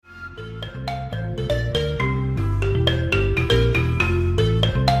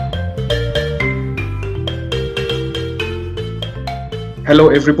Hello,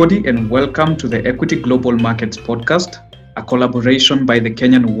 everybody, and welcome to the Equity Global Markets Podcast, a collaboration by the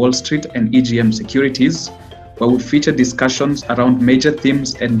Kenyan Wall Street and EGM Securities, where we feature discussions around major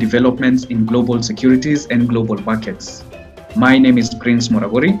themes and developments in global securities and global markets. My name is Prince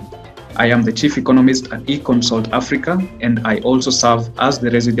Moragori. I am the Chief Economist at eConsult Africa, and I also serve as the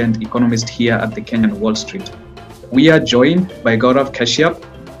resident economist here at the Kenyan Wall Street. We are joined by Gaurav Kashyap,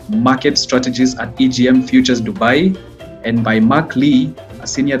 Market Strategist at EGM Futures Dubai, and by Mark Lee, a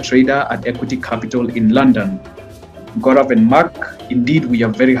senior trader at Equity Capital in London. Gaurav and Mark, indeed, we are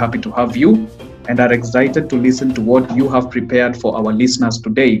very happy to have you and are excited to listen to what you have prepared for our listeners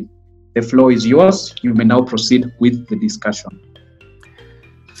today. The floor is yours. You may now proceed with the discussion.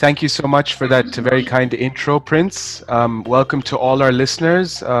 Thank you so much for that very kind intro, Prince. Welcome to all our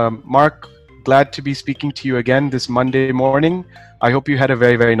listeners. Mark, glad to be speaking to you again this Monday morning. I hope you had a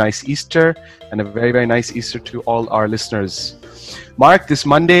very, very nice Easter, and a very, very nice Easter to all our listeners. Mark, this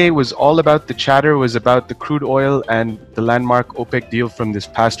Monday was all about the chatter, was about the crude oil and the landmark OPEC deal from this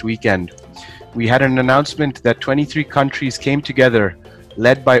past weekend. We had an announcement that 23 countries came together,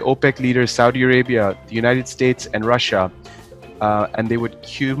 led by OPEC leaders Saudi Arabia, the United States, and Russia, and they would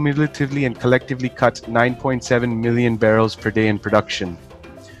cumulatively and collectively cut 9.7 million barrels per day in production.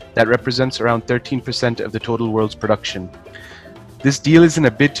 That represents around 13% of the total world's production. This deal is in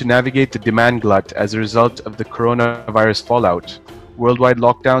a bid to navigate the demand glut as a result of the coronavirus fallout. Worldwide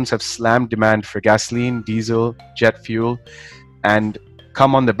lockdowns have slammed demand for gasoline, diesel, jet fuel, and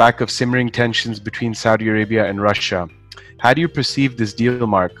come on the back of simmering tensions between Saudi Arabia and Russia. How do you perceive this deal,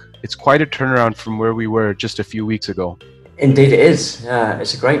 Mark? It's quite a turnaround from where we were just a few weeks ago. Indeed it is.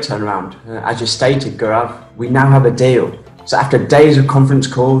 It's a great turnaround. As you stated, Gaurav, we now have a deal. So after days of conference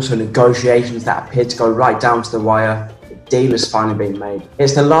calls and negotiations that appeared to go right down to the wire, the deal has finally been made.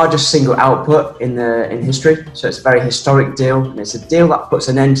 It's the largest single output in history, so it's a very historic deal, and it's a deal that puts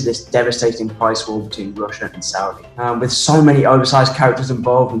an end to this devastating price war between Russia and Saudi. With so many oversized characters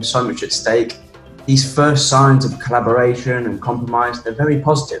involved and so much at stake, these first signs of collaboration and compromise, they're very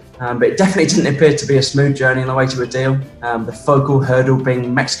positive. But it definitely didn't appear to be a smooth journey on the way to a deal. The focal hurdle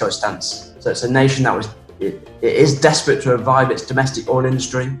being Mexico's stance. So it's a nation that it is desperate to revive its domestic oil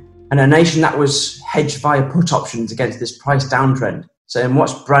industry, and a nation that was hedged via put options against this price downtrend. So in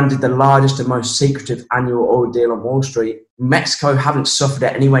what's branded the largest and most secretive annual oil deal on Wall Street, Mexico haven't suffered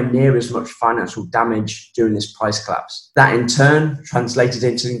anywhere near as much financial damage during this price collapse. That in turn translated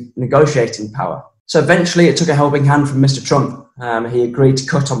into negotiating power. So eventually it took a helping hand from Mr. Trump. He agreed to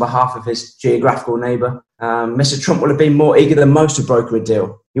cut on behalf of his geographical neighbour. Mr. Trump would have been more eager than most to broker a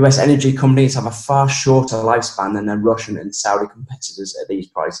deal. US energy companies have a far shorter lifespan than their Russian and Saudi competitors at these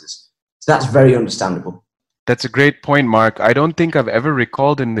prices. So that's very understandable. That's a great point, Mark. I don't think I've ever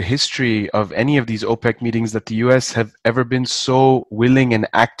recalled in the history of any of these OPEC meetings that the US have ever been so willing and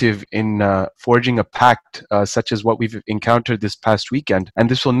active in forging a pact such as what we've encountered this past weekend. And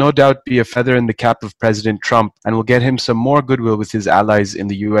this will no doubt be a feather in the cap of President Trump and will get him some more goodwill with his allies in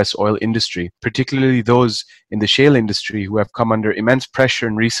the US oil industry, particularly those in the shale industry who have come under immense pressure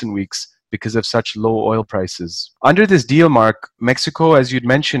in recent weeks because of such low oil prices. Under this deal, Mark, Mexico, as you'd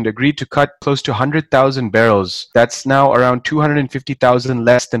mentioned, agreed to cut close to 100,000 barrels. That's now around 250,000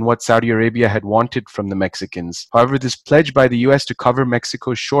 less than what Saudi Arabia had wanted from the Mexicans. However, this pledge by the US to cover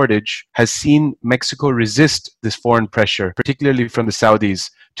Mexico's shortage has seen Mexico resist this foreign pressure, particularly from the Saudis,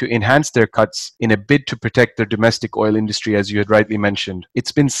 to enhance their cuts in a bid to protect their domestic oil industry, as you had rightly mentioned.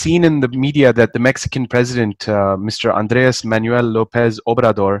 It's been seen in the media that the Mexican president, Mr. Andrés Manuel López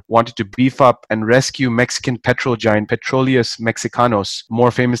Obrador, wanted to beef up and rescue Mexican petrol giant Petróleos Mexicanos,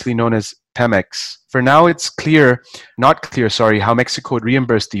 more famously known as Pemex. For now, it's not clear, how Mexico would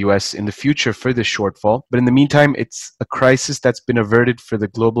reimburse the US in the future for this shortfall. But in the meantime, it's a crisis that's been averted for the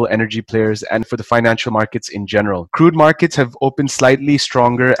global energy players and for the financial markets in general. Crude markets have opened slightly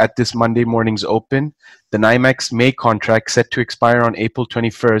stronger at this Monday morning's open. The NYMEX May contract, set to expire on April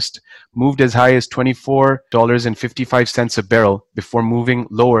 21st, moved as high as $24.55 a barrel before moving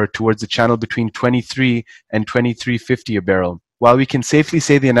lower towards the channel between $23 and $23.50 a barrel. While we can safely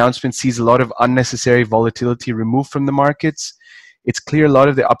say the announcement sees a lot of unnecessary volatility removed from the markets, it's clear a lot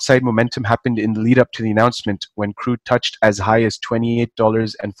of the upside momentum happened in the lead up to the announcement when crude touched as high as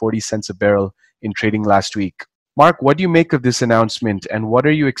 $28.40 a barrel in trading last week. Mark, what do you make of this announcement, and what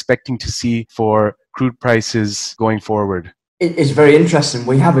are you expecting to see for crude prices going forward? It's very interesting.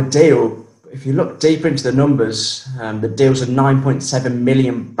 We have a deal. If you look deeper into the numbers, the deal's a 9.7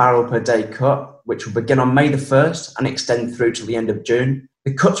 million barrel per day cut, which will begin on May the 1st and extend through to the end of June.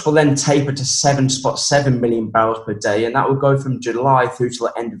 The cuts will then taper to 7.7 million barrels per day, and that will go from July through to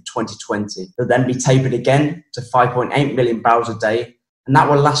the end of 2020. They'll then be tapered again to 5.8 million barrels a day and that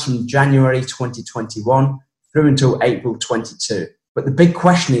will last from January 2021 through until April 22. But the big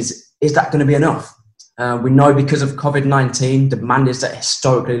question is that going to be enough? We know because of COVID-19, demand is at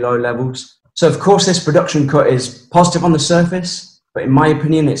historically low levels. So of course this production cut is positive on the surface, but in my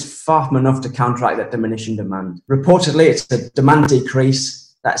opinion, it's far from enough to counteract that diminishing demand. Reportedly, it's a demand decrease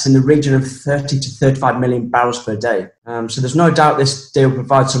that's in the region of 30 to 35 million barrels per day. So there's no doubt this deal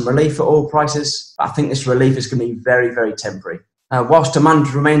provides some relief for oil prices, but I think this relief is going to be very, very temporary. Whilst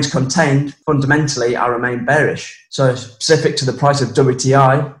demand remains contained, fundamentally, I remain bearish. So specific to the price of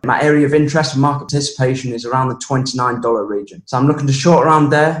WTI, my area of interest for market participation is around the $29 region. So I'm looking to short around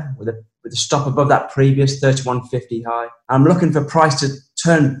there with a stop above that previous 31.50 high. I'm looking for price to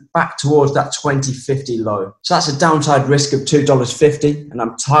turn back towards that 20.50 low. So that's a downside risk of $2.50, and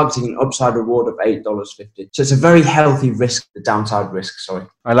I'm targeting an upside reward of $8.50. So it's a very healthy risk, the downside risk, sorry.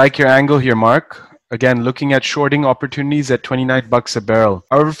 I like your angle here, Mark. Again, looking at shorting opportunities at $29 a barrel.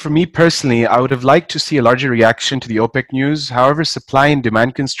 However, for me personally, I would have liked to see a larger reaction to the OPEC news. However, supply and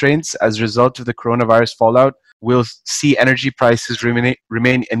demand constraints as a result of the coronavirus fallout will see energy prices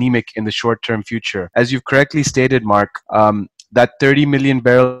remain anemic in the short-term future. As you've correctly stated, Mark, that 30 million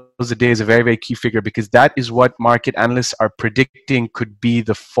barrels a day is a very, very key figure, because that is what market analysts are predicting could be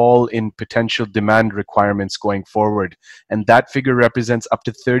the fall in potential demand requirements going forward. And that figure represents up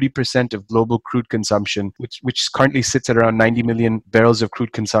to 30% of global crude consumption, which currently sits at around 90 million barrels of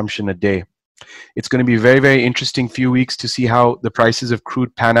crude consumption a day. It's going to be a very, very interesting few weeks to see how the prices of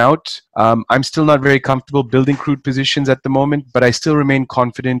crude pan out. I'm still not very comfortable building crude positions at the moment, but I still remain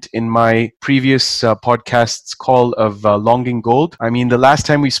confident in my previous podcast's call of longing gold. I mean, the last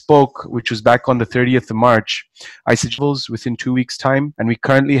time we spoke, which was back on the 30th of March, I said within 2 weeks' time, and we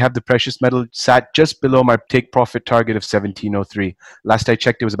currently have the precious metal sat just below my take profit target of 1703. Last I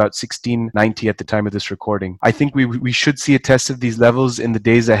checked, it was about 1690 at the time of this recording. I think we should see a test of these levels in the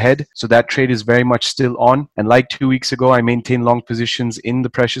days ahead, so that trade is very much still on. And like 2 weeks ago, I maintained long positions in the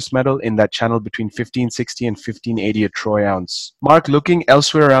precious metal in that channel between 1560 and 1580 a troy ounce. Mark, looking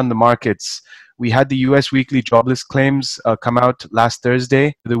elsewhere around the markets, we had the US weekly jobless claims come out last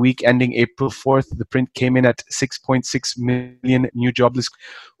Thursday. The week ending April 4th, the print came in at 6.6 million new jobless.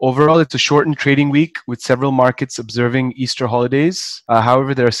 Overall, it's a shortened trading week with several markets observing Easter holidays.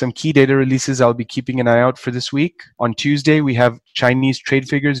 However, there are some key data releases I'll be keeping an eye out for this week. On Tuesday, we have Chinese trade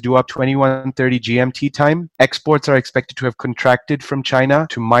figures due up 21:30 GMT time. Exports are expected to have contracted from China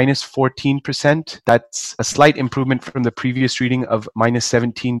to minus 14%. That's a slight improvement from the previous reading of minus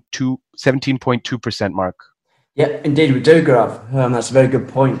 17.2%, Mark. Yeah, indeed we do, Gaurav. That's a very good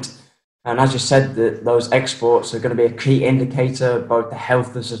point. And as you said, those exports are going to be a key indicator of both the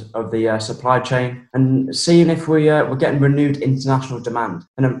health of the supply chain and seeing if we're getting renewed international demand.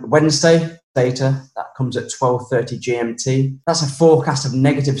 And on Wednesday, data that comes at 12:30 GMT. That's a forecast of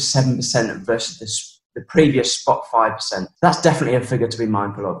negative 7% versus the previous spot 5%. That's definitely a figure to be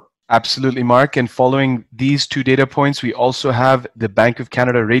mindful of. Absolutely, Mark. And following these two data points, we also have the Bank of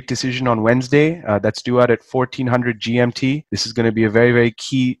Canada rate decision on Wednesday. That's due out at 1400 GMT. This is going to be a very, very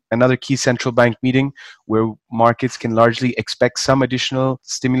another key central bank meeting where markets can largely expect some additional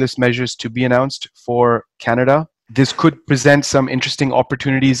stimulus measures to be announced for Canada. This could present some interesting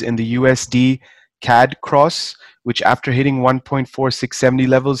opportunities in the USD CAD cross, which after hitting 1.4670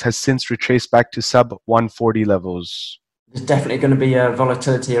 levels has since retraced back to sub 140 levels. There's definitely going to be a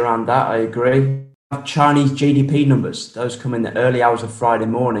volatility around that, I agree. Chinese GDP numbers, those come in the early hours of Friday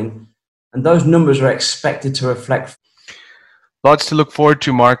morning, and those numbers are expected to reflect. Lots to look forward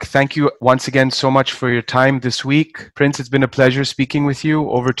to, Mark. Thank you once again so much for your time this week. Prince, it's been a pleasure speaking with you.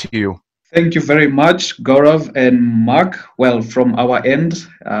 Over to you. Thank you very much, Gaurav and Mark. Well, from our end,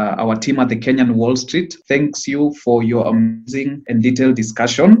 our team at the Kenyan Wall Street thanks you for your amazing and detailed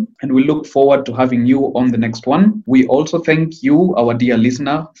discussion, and we look forward to having you on the next one. We also thank you, our dear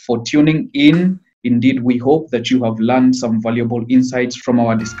listener, for tuning in. Indeed, we hope that you have learned some valuable insights from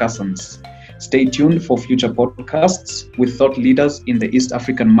our discussions. Stay tuned for future podcasts with thought leaders in the East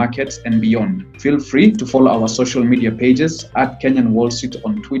African markets and beyond. Feel free to follow our social media pages at Kenyan Wall Street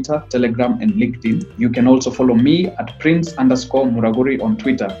on Twitter, Telegram, and LinkedIn. You can also follow me at Prince_Muraguri on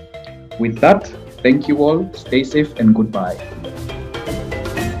Twitter. With that, thank you all, stay safe, and goodbye.